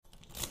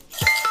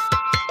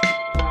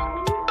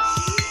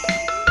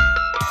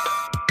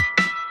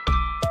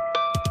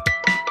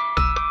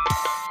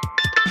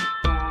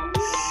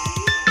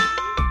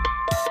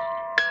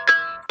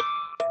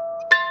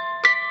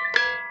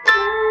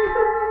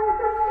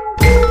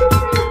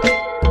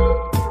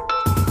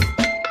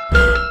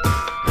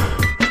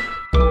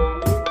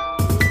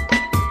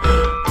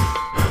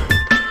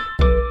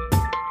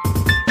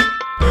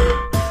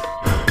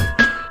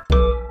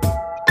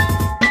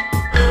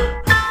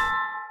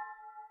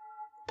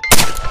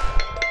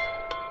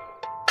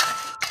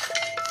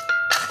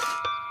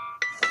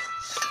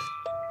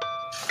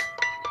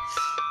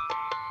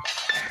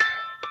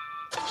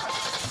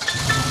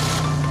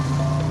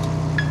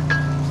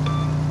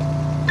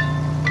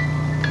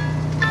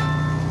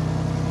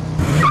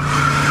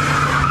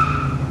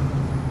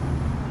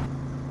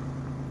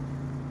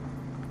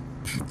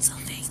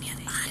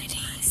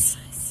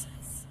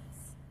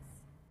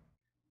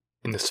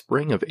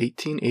spring of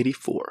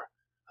 1884,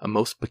 a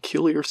most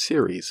peculiar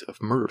series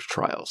of murder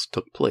trials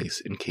took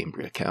place in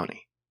Cambria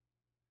County.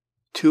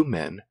 2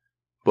 men,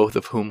 both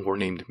of whom were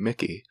named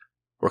Mickey,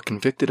 were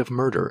convicted of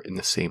murder in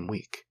the same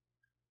week.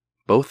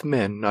 Both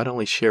men not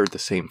only shared the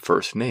same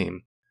first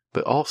name,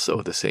 but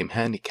also the same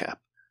handicap.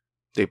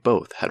 They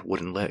both had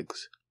wooden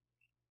legs.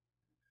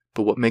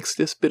 But what makes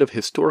this bit of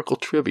historical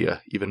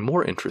trivia even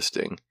more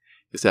interesting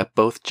is that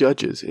both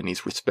judges in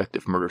these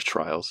respective murder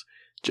trials,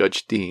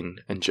 Judge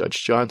Dean and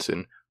Judge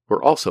Johnson,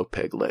 were also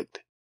peg-legged.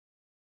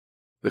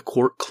 The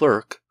court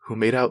clerk who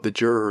made out the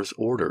jurors'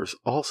 orders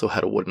also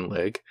had a wooden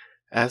leg,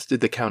 as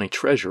did the county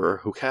treasurer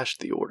who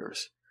cashed the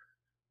orders.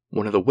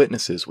 One of the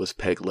witnesses was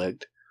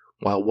peg-legged,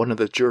 while one of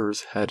the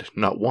jurors had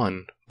not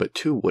 1, but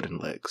 2 wooden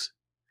legs.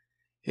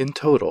 In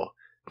total,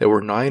 there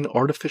were 9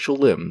 artificial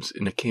limbs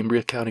in the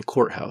Cambria County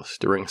Courthouse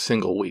during a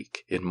single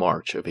week in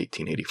March of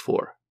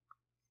 1884.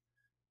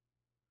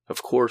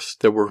 Of course,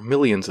 there were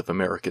millions of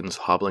Americans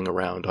hobbling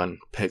around on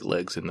peg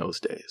legs in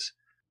those days.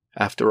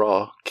 After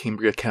all,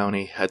 Cambria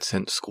County had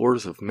sent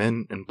scores of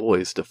men and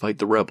boys to fight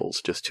the rebels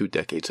just 2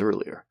 decades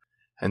earlier,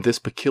 and this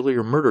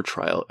peculiar murder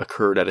trial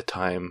occurred at a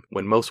time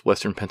when most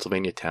western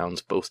Pennsylvania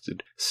towns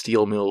boasted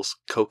steel mills,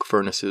 coke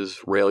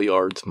furnaces, rail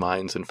yards,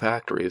 mines, and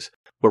factories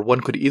where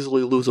one could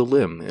easily lose a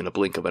limb in a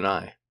blink of an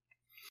eye.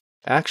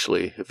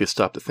 Actually, if you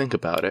stop to think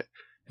about it,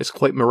 it's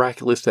quite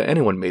miraculous that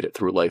anyone made it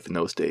through life in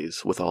those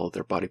days with all of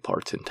their body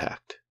parts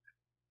intact.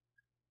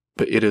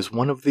 But it is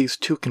one of these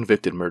 2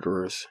 convicted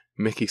murderers,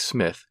 Mickey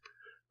Smith,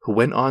 who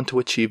went on to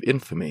achieve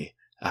infamy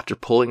after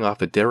pulling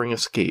off a daring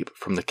escape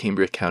from the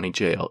Cambria County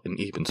Jail in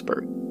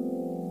Ebensburg.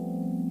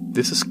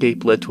 This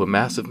escape led to a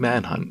massive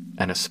manhunt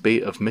and a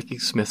spate of Mickey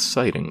Smith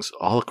sightings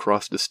all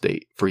across the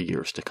state for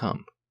years to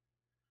come.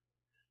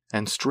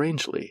 And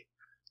strangely,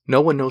 no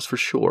one knows for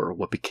sure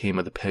what became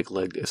of the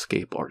peg-legged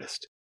escape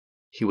artist.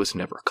 He was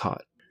never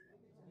caught.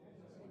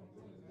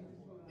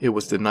 It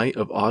was the night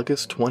of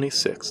August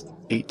 26,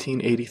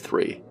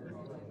 1883,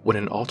 when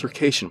an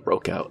altercation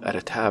broke out at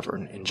a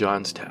tavern in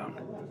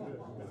Johnstown.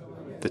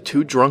 The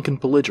 2 drunken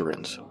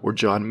belligerents were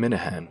John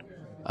Minahan,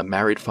 a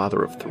married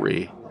father of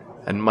 3,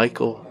 and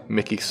Michael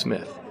Mickey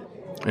Smith,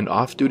 an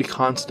off-duty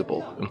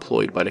constable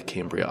employed by the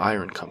Cambria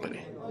Iron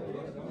Company.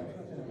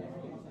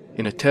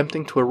 In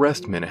attempting to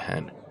arrest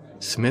Minahan,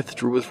 Smith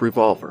drew his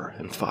revolver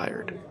and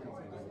fired.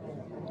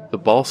 The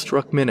ball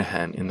struck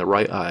Minahan in the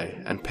right eye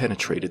and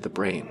penetrated the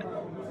brain.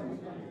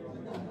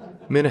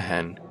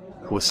 Minahan,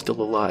 who was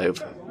still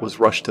alive, was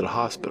rushed to the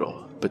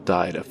hospital, but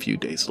died a few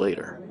days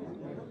later.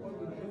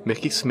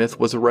 Mickey Smith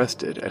was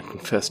arrested and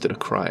confessed to the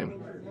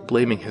crime,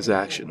 blaming his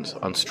actions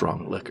on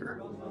strong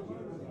liquor.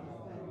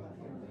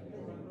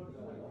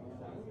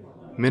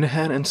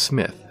 Minahan and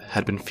Smith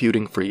had been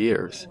feuding for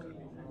years,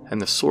 and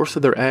the source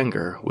of their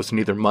anger was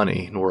neither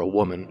money nor a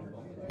woman,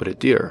 but a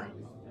deer.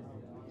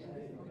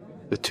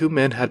 The 2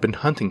 men had been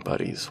hunting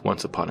buddies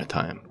once upon a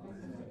time,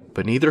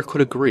 but neither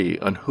could agree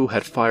on who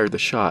had fired the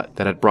shot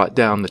that had brought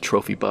down the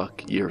trophy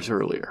buck years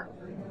earlier.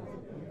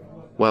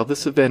 While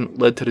this event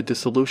led to the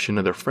dissolution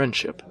of their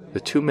friendship, the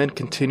 2 men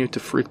continued to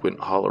frequent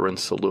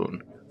Holleran's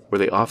saloon, where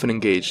they often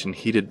engaged in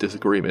heated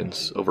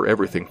disagreements over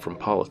everything from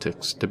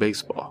politics to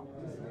baseball.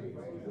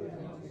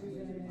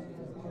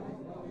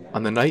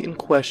 On the night in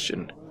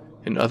question,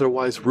 an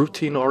otherwise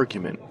routine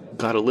argument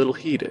got a little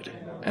heated,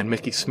 and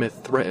Mickey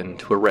Smith threatened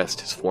to arrest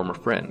his former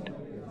friend.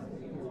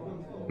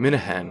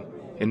 Minahan,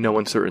 in no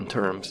uncertain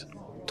terms,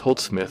 told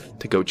Smith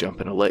to go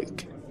jump in a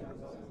lake.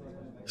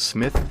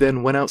 Smith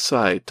then went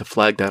outside to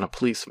flag down a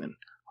policeman,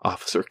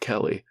 Officer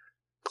Kelly,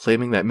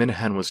 claiming that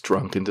Minahan was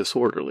drunk and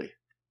disorderly.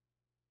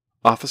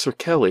 Officer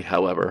Kelly,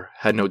 however,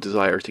 had no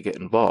desire to get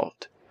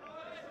involved.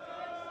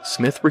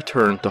 Smith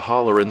returned to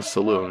Holleran's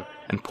saloon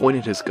and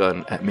pointed his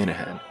gun at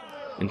Minahan,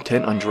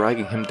 intent on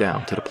dragging him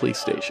down to the police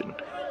station.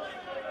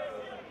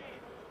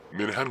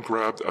 Minahan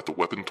grabbed at the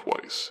weapon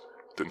twice,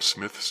 then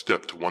Smith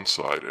stepped to one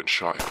side and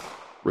shot him,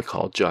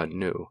 recalled John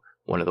New,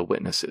 one of the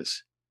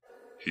witnesses.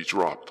 He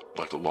dropped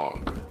like a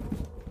log.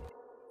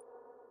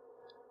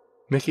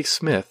 Mickey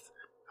Smith,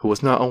 who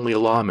was not only a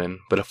lawman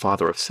but a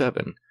father of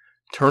 7,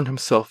 turned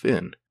himself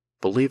in,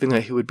 believing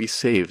that he would be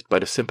saved by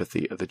the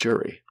sympathy of the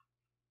jury.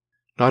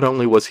 Not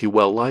only was he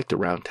well liked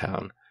around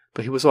town,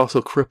 but he was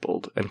also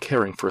crippled and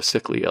caring for a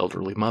sickly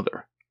elderly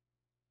mother.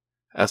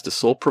 As the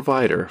sole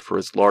provider for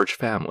his large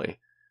family,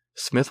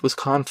 Smith was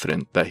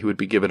confident that he would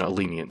be given a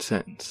lenient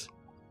sentence.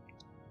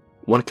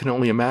 One can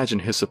only imagine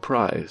his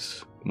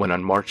surprise when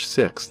on March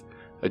 6th,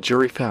 a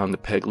jury found the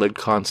peg-legged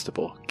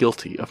constable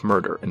guilty of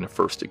murder in the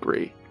first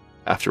degree,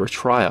 after a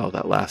trial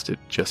that lasted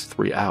just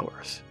 3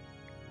 hours.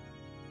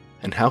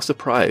 And how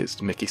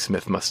surprised Mickey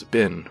Smith must have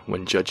been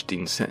when Judge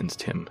Dean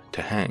sentenced him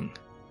to hang.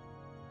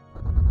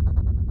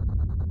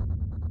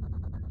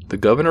 The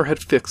governor had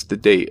fixed the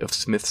date of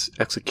Smith's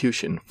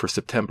execution for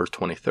September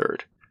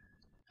 23rd,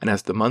 and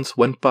as the months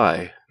went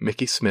by,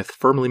 Mickey Smith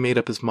firmly made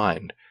up his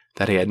mind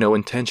that he had no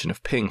intention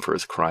of paying for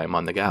his crime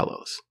on the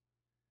gallows.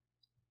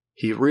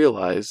 He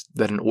realized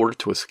that in order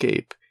to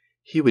escape,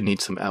 he would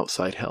need some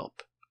outside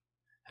help,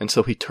 and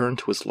so he turned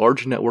to his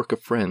large network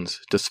of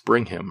friends to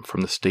spring him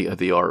from the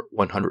state-of-the-art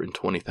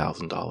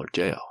 $120,000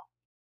 jail.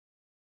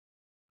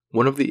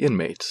 One of the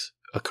inmates,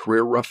 a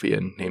career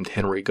ruffian named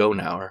Henry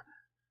Gonauer,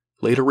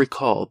 later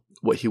recalled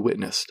what he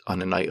witnessed on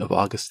the night of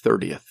August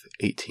 30th,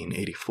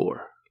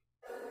 1884.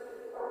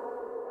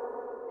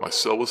 My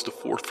cell was the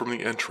fourth from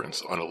the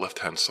entrance on the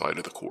left-hand side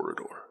of the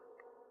corridor.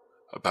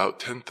 About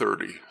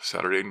 10:30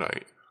 Saturday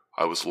night,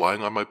 I was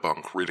lying on my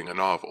bunk reading a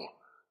novel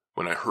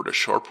when I heard a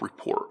sharp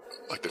report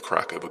like the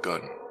crack of a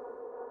gun.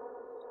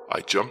 I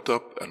jumped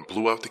up and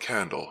blew out the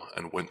candle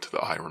and went to the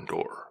iron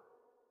door.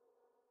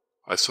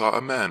 I saw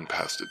a man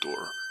pass the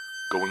door,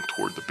 going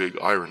toward the big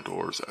iron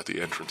doors at the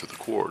entrance of the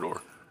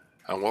corridor,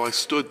 and while I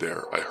stood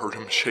there, I heard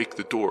him shake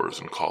the doors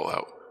and call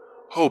out,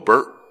 "Ho,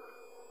 Bert!"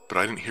 But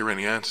I didn't hear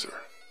any answer,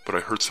 but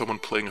I heard someone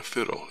playing a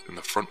fiddle in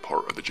the front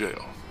part of the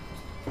jail.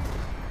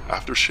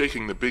 After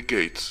shaking the big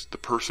gates, the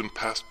person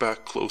passed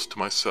back close to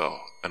my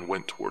cell and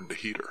went toward the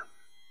heater.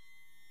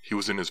 He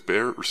was in his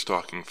bare or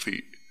stocking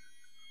feet.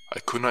 I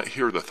could not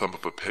hear the thump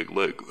of a peg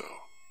leg, though.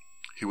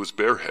 He was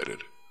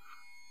bareheaded.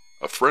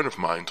 A friend of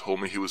mine told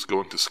me he was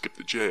going to skip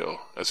the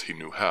jail, as he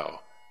knew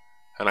how,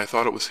 and I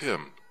thought it was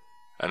him,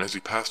 and as he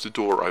passed the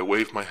door I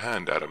waved my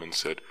hand at him and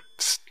said,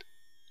 "Psst,"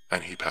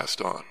 and he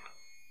passed on.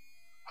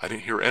 I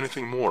didn't hear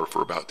anything more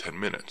for about 10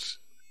 minutes.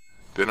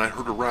 Then I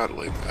heard a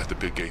rattling at the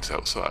big gates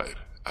outside,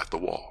 at the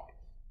wall.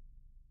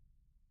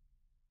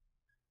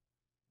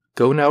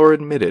 Gonauer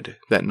admitted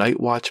that night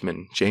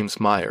watchman James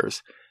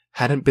Myers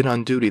hadn't been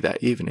on duty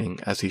that evening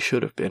as he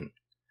should have been,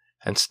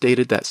 and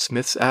stated that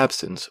Smith's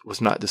absence was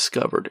not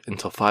discovered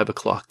until 5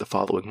 o'clock the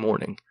following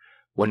morning,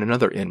 when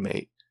another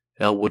inmate,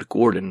 Elwood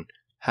Gordon,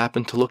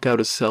 happened to look out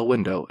his cell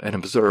window and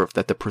observe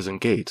that the prison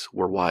gates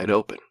were wide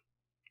open.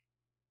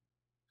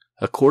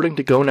 According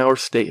to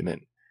Gonauer's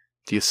statement,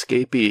 the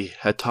escapee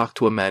had talked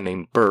to a man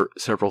named Bert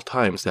several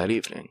times that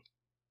evening.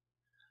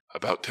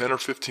 About 10 or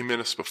 15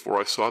 minutes before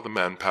I saw the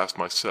man pass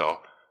my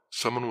cell,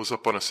 someone was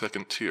up on a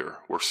second tier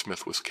where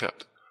Smith was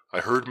kept. I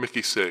heard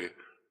Mickey say,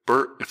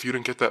 "Bert, if you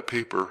didn't get that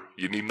paper,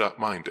 you need not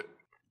mind it."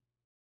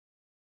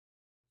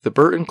 The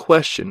Bert in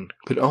question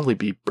could only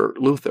be Bert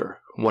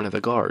Luther, one of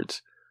the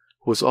guards,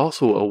 who was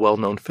also a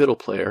well-known fiddle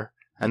player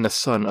and the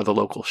son of the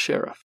local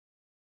sheriff.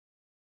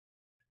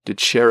 Did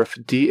Sheriff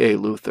D.A.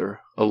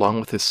 Luther, along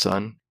with his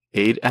son,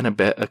 aid and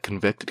abet a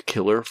convicted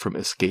killer from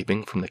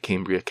escaping from the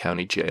Cambria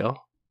County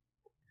Jail?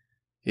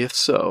 If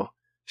so,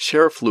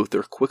 Sheriff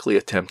Luther quickly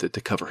attempted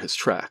to cover his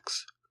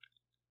tracks.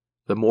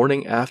 The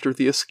morning after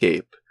the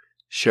escape,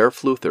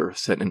 Sheriff Luther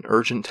sent an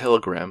urgent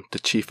telegram to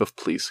Chief of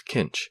Police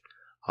Kinch,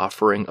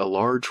 offering a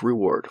large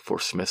reward for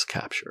Smith's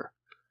capture.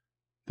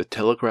 The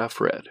telegraph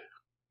read,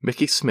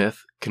 "Mickey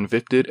Smith,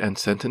 convicted and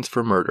sentenced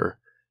for murder,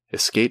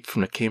 escaped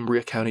from the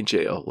Cambria County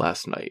Jail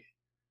last night.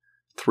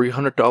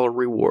 $300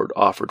 reward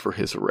offered for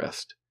his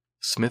arrest.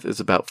 Smith is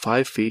about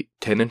 5 feet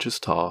 10 inches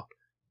tall,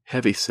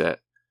 heavy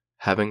set,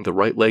 having the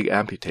right leg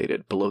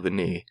amputated below the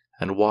knee,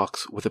 and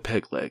walks with a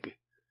peg leg.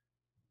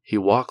 He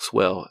walks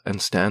well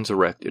and stands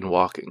erect in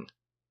walking.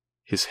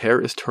 His hair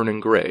is turning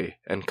gray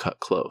and cut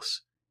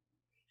close.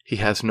 He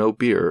has no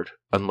beard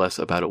unless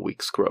about a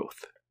week's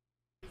growth."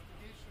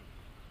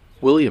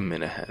 William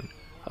Minahan,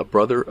 a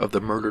brother of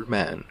the murdered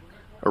man,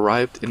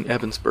 arrived in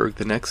Evansburg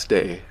the next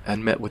day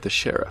and met with the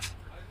sheriff,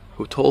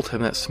 who told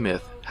him that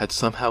Smith had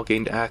somehow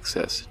gained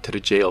access to the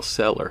jail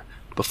cellar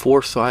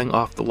before sawing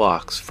off the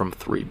locks from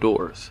 3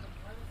 doors.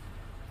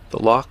 The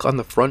lock on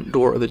the front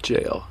door of the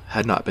jail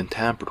had not been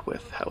tampered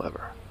with,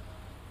 however.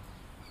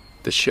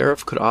 The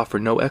sheriff could offer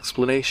no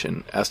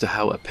explanation as to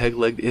how a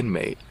peg-legged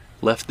inmate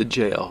left the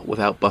jail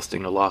without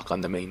busting the lock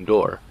on the main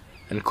door,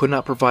 and could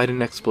not provide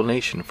an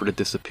explanation for the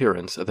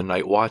disappearance of the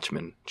night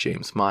watchman,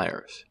 James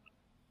Myers.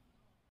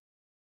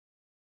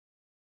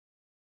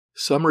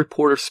 Some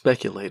reporters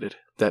speculated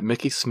that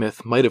Mickey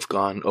Smith might have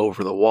gone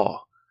over the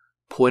wall,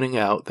 pointing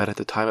out that at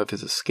the time of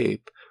his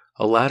escape,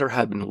 a ladder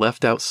had been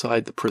left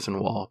outside the prison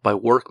wall by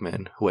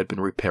workmen who had been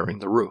repairing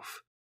the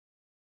roof.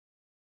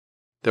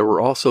 There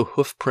were also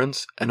hoof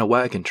prints and a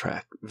wagon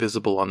track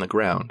visible on the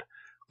ground,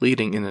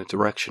 leading in the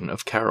direction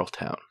of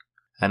Carrolltown,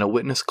 and a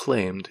witness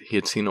claimed he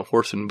had seen a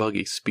horse and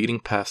buggy speeding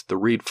past the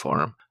Reed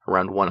farm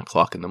around 1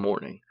 o'clock in the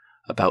morning,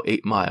 about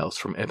 8 miles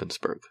from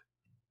Evansburg.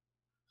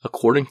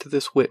 According to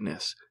this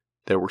witness,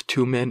 there were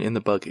 2 men in the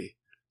buggy,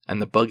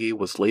 and the buggy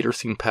was later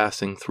seen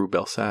passing through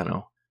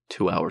Belsano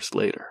 2 hours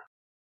later.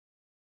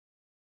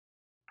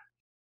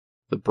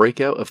 The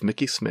breakout of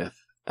Mickey Smith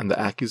and the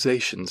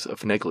accusations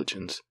of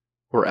negligence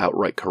or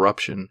outright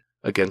corruption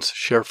against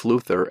Sheriff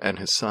Luther and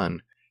his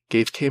son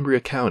gave Cambria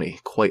County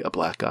quite a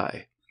black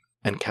eye,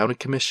 and county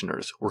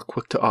commissioners were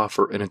quick to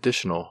offer an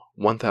additional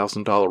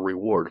 $1,000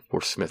 reward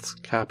for Smith's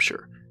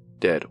capture,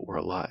 dead or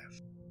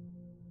alive.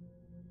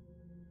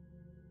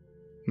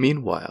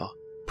 Meanwhile,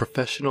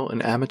 professional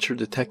and amateur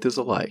detectives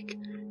alike,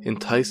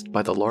 enticed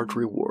by the large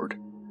reward,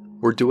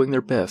 were doing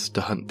their best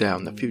to hunt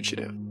down the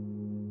fugitive.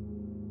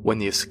 When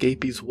the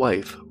escapee's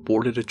wife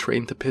boarded a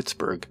train to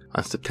Pittsburgh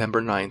on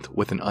September 9th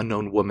with an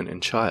unknown woman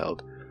and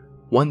child,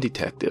 one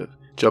detective,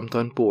 jumped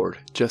on board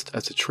just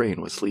as the train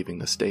was leaving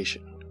the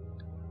station.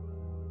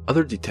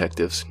 Other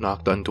detectives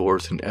knocked on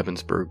doors in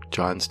Ebensburg,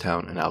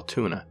 Johnstown, and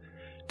Altoona,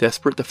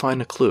 desperate to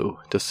find a clue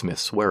to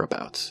Smith's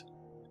whereabouts.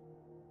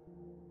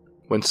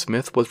 When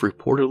Smith was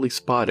reportedly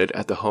spotted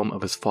at the home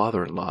of his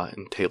father-in-law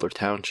in Taylor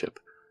Township,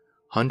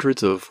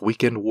 hundreds of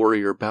weekend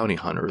warrior bounty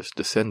hunters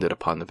descended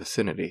upon the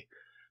vicinity,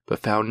 but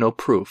found no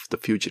proof the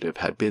fugitive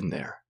had been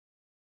there.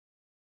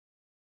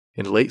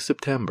 In late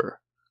September,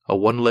 a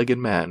one-legged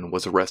man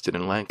was arrested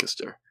in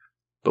Lancaster,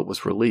 but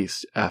was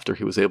released after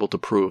he was able to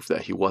prove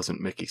that he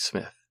wasn't Mickey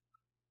Smith.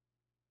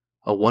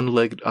 A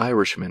one-legged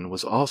Irishman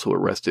was also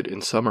arrested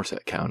in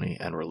Somerset County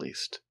and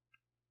released.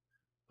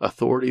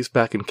 Authorities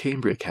back in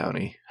Cambria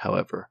County,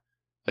 however,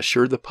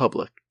 assured the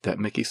public that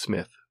Mickey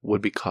Smith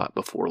would be caught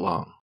before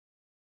long.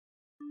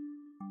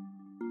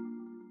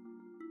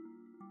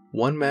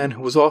 One man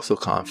who was also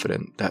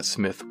confident that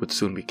Smith would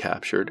soon be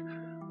captured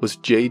was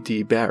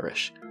J.D.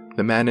 Barish,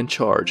 the man in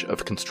charge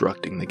of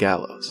constructing the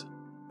gallows.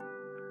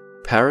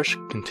 Parrish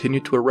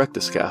continued to erect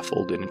the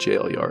scaffold in a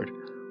jail yard,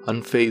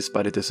 unfazed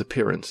by the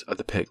disappearance of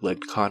the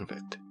peg-legged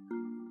convict.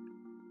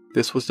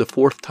 This was the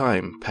fourth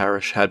time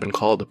Parrish had been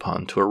called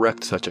upon to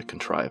erect such a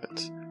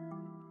contrivance.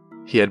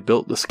 He had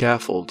built the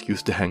scaffold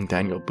used to hang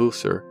Daniel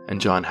Bucer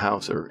and John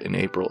Hauser in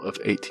April of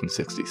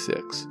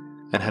 1866,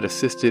 and had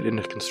assisted in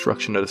the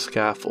construction of the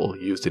scaffold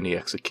used in the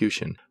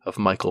execution of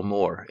Michael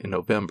Moore in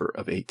November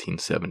of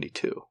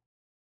 1872.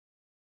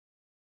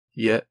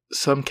 Yet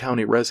some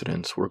county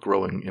residents were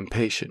growing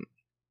impatient.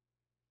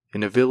 In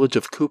the village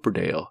of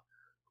Cooperdale,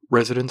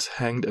 residents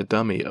hanged a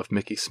dummy of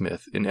Mickey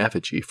Smith in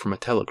effigy from a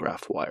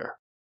telegraph wire.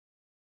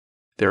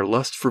 Their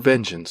lust for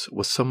vengeance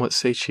was somewhat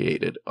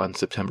satiated on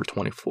September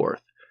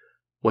 24th,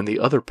 when the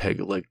other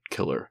peg-legged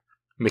killer,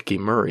 Mickey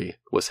Murray,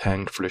 was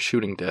hanged for the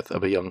shooting death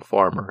of a young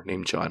farmer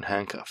named John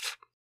Hancock.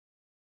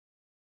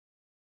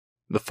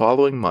 The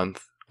following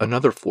month,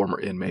 another former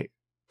inmate,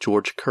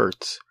 George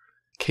Kurtz,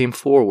 came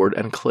forward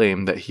and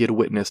claimed that he had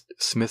witnessed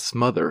Smith's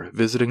mother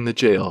visiting the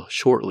jail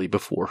shortly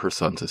before her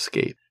son's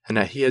escape, and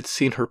that he had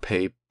seen her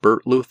pay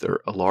Bert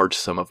Luther a large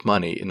sum of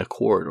money in a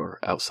corridor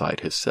outside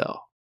his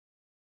cell.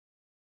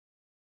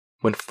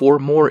 When 4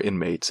 more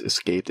inmates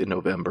escaped in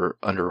November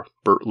under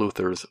Bert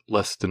Luther's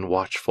less than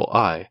watchful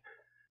eye,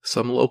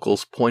 some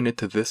locals pointed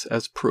to this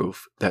as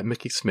proof that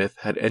Mickey Smith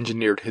had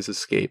engineered his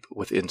escape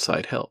with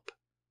inside help.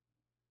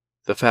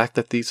 The fact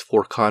that these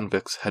 4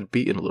 convicts had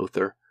beaten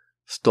Luther,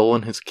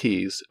 stolen his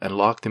keys, and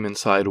locked him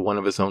inside one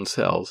of his own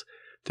cells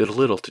did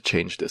little to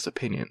change this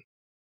opinion.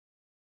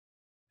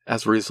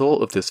 As a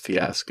result of this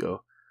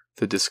fiasco,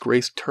 the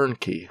disgraced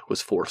turnkey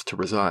was forced to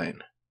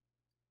resign.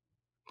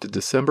 The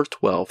December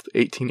 12,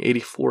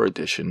 1884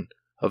 edition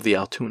of the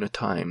Altoona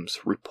Times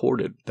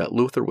reported that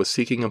Luther was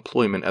seeking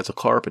employment as a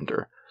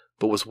carpenter,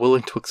 but was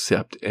willing to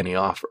accept any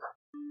offer.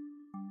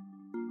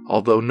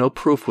 Although no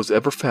proof was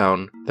ever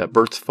found that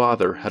Bert's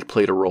father had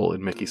played a role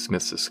in Mickey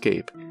Smith's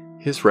escape,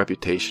 his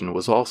reputation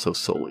was also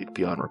sullied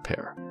beyond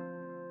repair.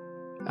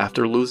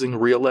 After losing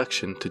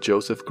re-election to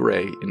Joseph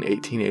Gray in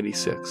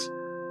 1886,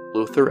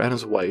 Luther and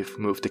his wife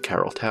moved to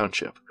Carroll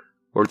Township,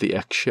 where the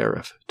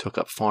ex-sheriff took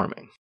up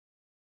farming.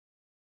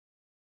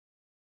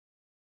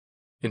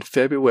 In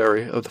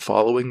February of the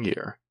following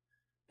year,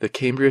 the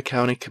Cambria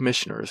County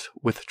Commissioners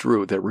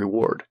withdrew their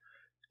reward,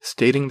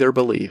 stating their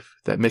belief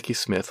that Mickey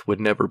Smith would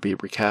never be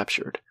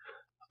recaptured,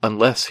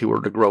 unless he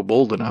were to grow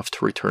bold enough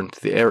to return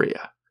to the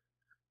area.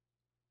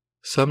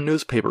 Some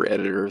newspaper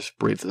editors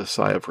breathed a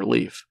sigh of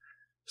relief,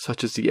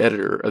 such as the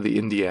editor of the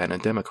Indiana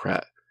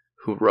Democrat,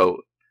 who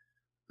wrote,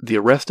 "The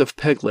arrest of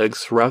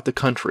peg-legs throughout the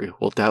country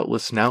will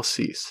doubtless now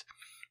cease,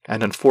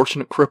 and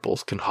unfortunate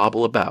cripples can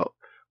hobble about,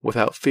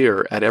 without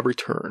fear at every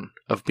turn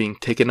of being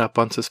taken up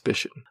on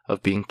suspicion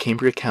of being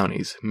Cambria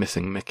County's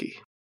missing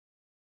Mickey."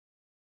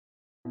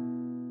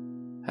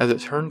 As it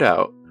turned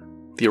out,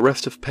 the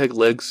arrest of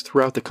peg-legs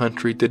throughout the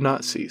country did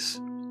not cease,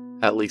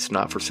 at least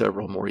not for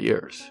several more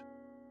years.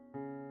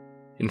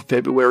 In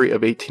February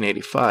of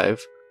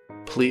 1885,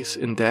 police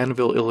in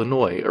Danville,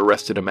 Illinois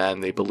arrested a man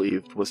they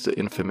believed was the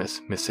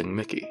infamous missing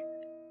Mickey.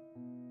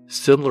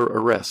 Similar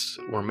arrests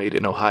were made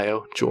in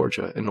Ohio,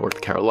 Georgia, and North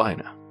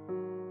Carolina.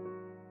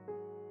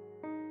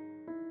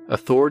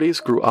 Authorities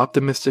grew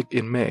optimistic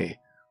in May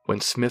when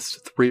Smith's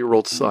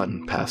 3-year-old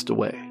son passed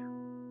away.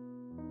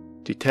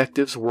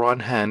 Detectives were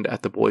on hand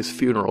at the boy's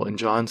funeral in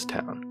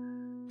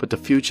Johnstown, but the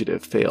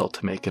fugitive failed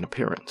to make an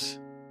appearance.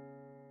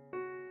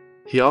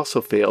 He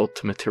also failed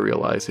to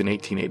materialize in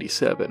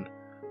 1887,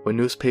 when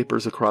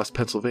newspapers across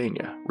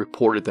Pennsylvania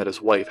reported that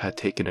his wife had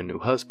taken a new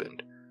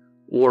husband,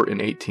 or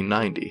in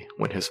 1890,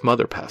 when his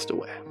mother passed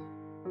away.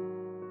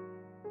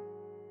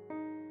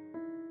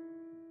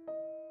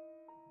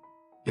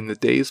 In the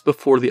days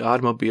before the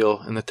automobile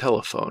and the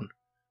telephone,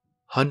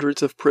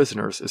 hundreds of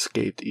prisoners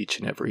escaped each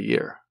and every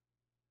year.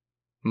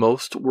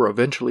 Most were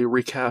eventually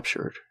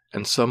recaptured,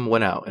 and some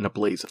went out in a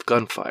blaze of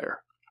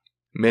gunfire.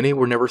 Many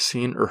were never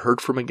seen or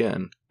heard from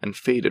again, and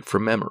faded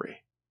from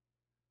memory.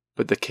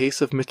 But the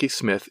case of Mickey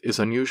Smith is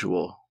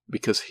unusual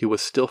because he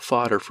was still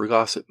fodder for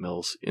gossip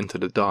mills into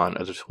the dawn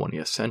of the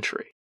 20th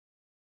century.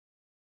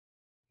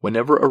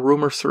 Whenever a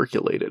rumor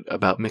circulated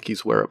about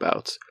Mickey's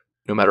whereabouts,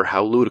 no matter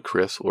how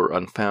ludicrous or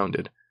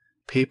unfounded,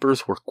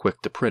 papers were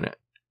quick to print it.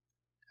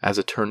 As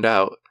it turned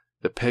out,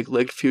 the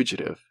peg-legged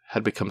fugitive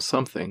had become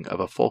something of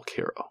a folk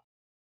hero.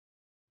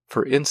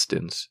 For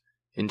instance,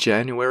 in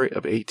January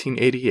of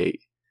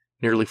 1888,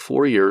 nearly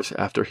 4 years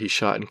after he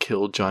shot and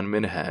killed John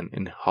Minahan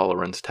in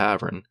Halloran's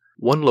Tavern,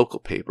 one local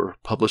paper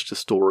published a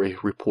story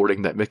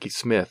reporting that Mickey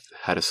Smith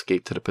had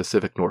escaped to the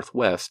Pacific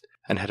Northwest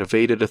and had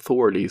evaded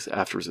authorities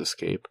after his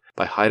escape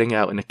by hiding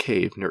out in a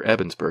cave near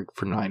Ebensburg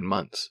for 9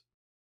 months.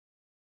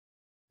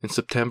 In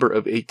September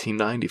of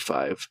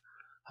 1895,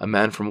 a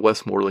man from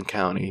Westmoreland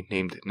County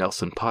named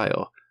Nelson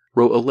Pyle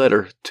wrote a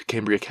letter to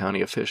Cambria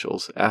County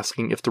officials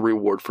asking if the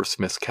reward for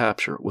Smith's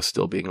capture was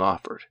still being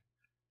offered.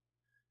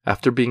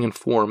 After being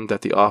informed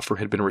that the offer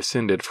had been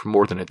rescinded for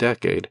more than a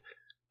decade,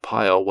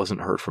 Pyle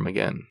wasn't heard from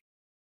again.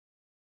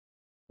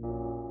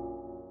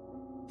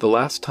 The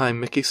last time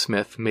Mickey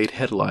Smith made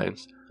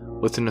headlines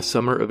was in the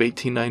summer of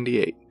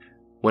 1898,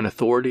 when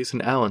authorities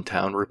in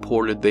Allentown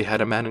reported they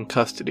had a man in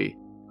custody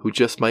who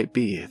just might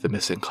be the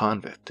missing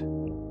convict.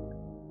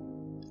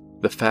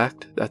 The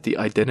fact that the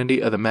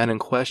identity of the man in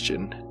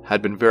question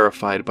had been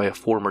verified by a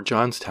former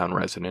Johnstown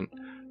resident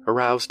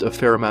aroused a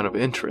fair amount of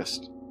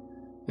interest,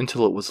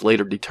 until it was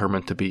later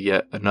determined to be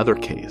yet another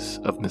case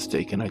of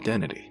mistaken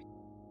identity.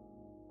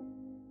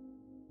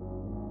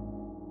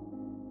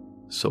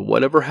 So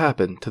whatever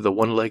happened to the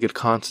one-legged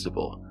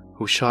constable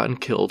who shot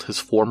and killed his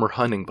former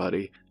hunting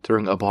buddy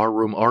during a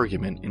barroom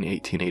argument in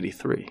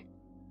 1883?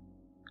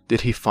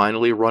 Did he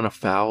finally run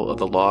afoul of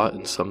the law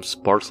in some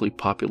sparsely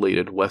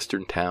populated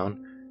western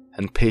town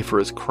and pay for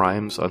his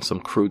crimes on some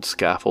crude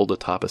scaffold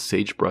atop a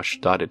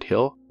sagebrush-dotted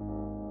hill?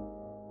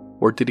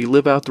 Or did he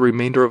live out the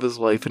remainder of his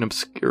life in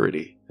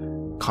obscurity,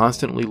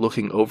 constantly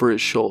looking over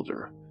his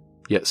shoulder,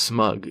 yet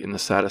smug in the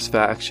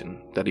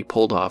satisfaction that he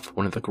pulled off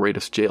one of the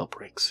greatest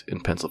jailbreaks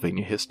in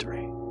Pennsylvania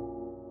history?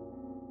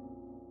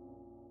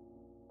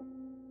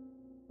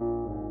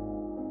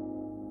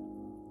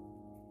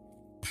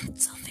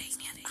 Pennsylvania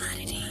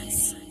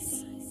Oddities.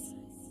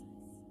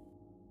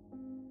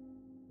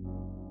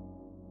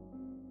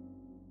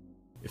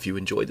 If you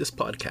enjoyed this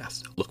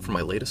podcast, look for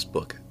my latest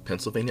book,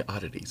 Pennsylvania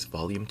Oddities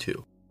Volume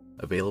 2,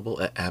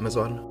 available at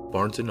Amazon,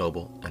 Barnes &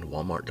 Noble, and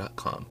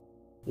Walmart.com,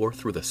 or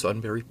through the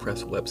Sunbury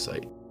Press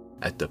website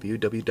at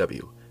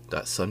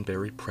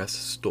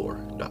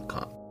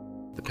www.sunburypressstore.com.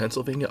 The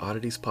Pennsylvania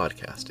Oddities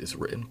podcast is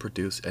written,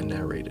 produced, and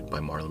narrated by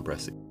Marlon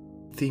Bressi.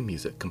 Theme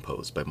music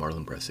composed by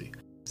Marlon Bressi.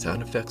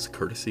 Sound effects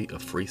courtesy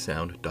of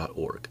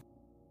freesound.org.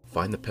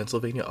 Find the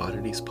Pennsylvania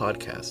Oddities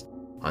podcast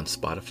on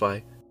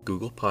Spotify,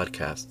 Google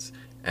Podcasts,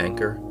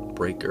 Anchor,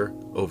 Breaker,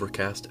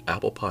 Overcast,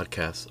 Apple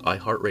Podcasts,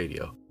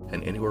 iHeartRadio,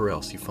 and anywhere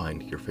else you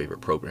find your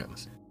favorite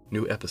programs.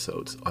 New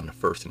episodes on the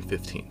 1st and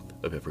 15th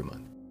of every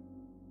month.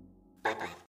 Bye-bye.